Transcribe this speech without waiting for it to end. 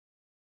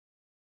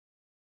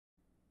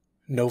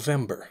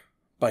November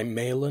by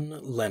Mahlon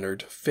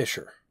Leonard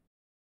Fisher.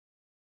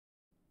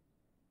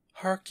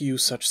 Hark you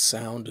such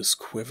sound as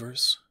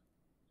quivers?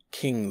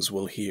 Kings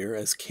will hear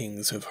as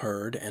kings have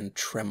heard, and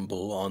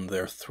tremble on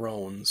their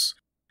thrones.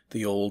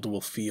 The old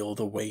will feel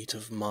the weight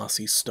of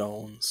mossy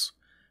stones.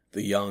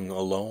 The young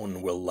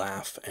alone will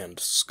laugh and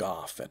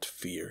scoff at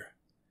fear.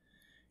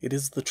 It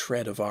is the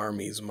tread of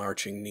armies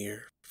marching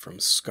near,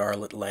 from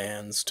scarlet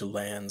lands to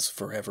lands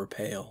forever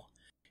pale.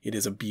 It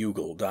is a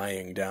bugle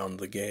dying down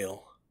the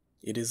gale.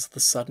 It is the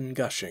sudden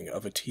gushing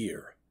of a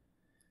tear.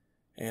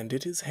 And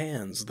it is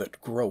hands that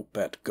grope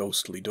at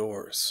ghostly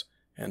doors,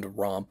 and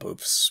romp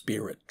of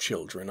spirit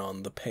children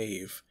on the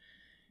pave.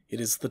 It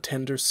is the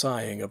tender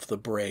sighing of the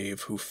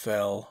brave who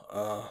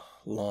fell,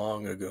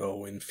 long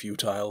ago in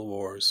futile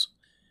wars.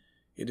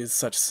 It is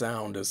such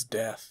sound as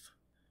death.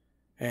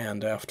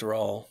 And, after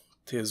all,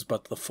 'tis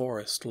but the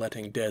forest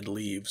letting dead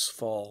leaves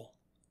fall.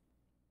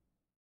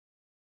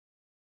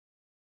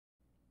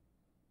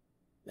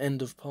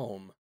 End of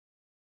poem.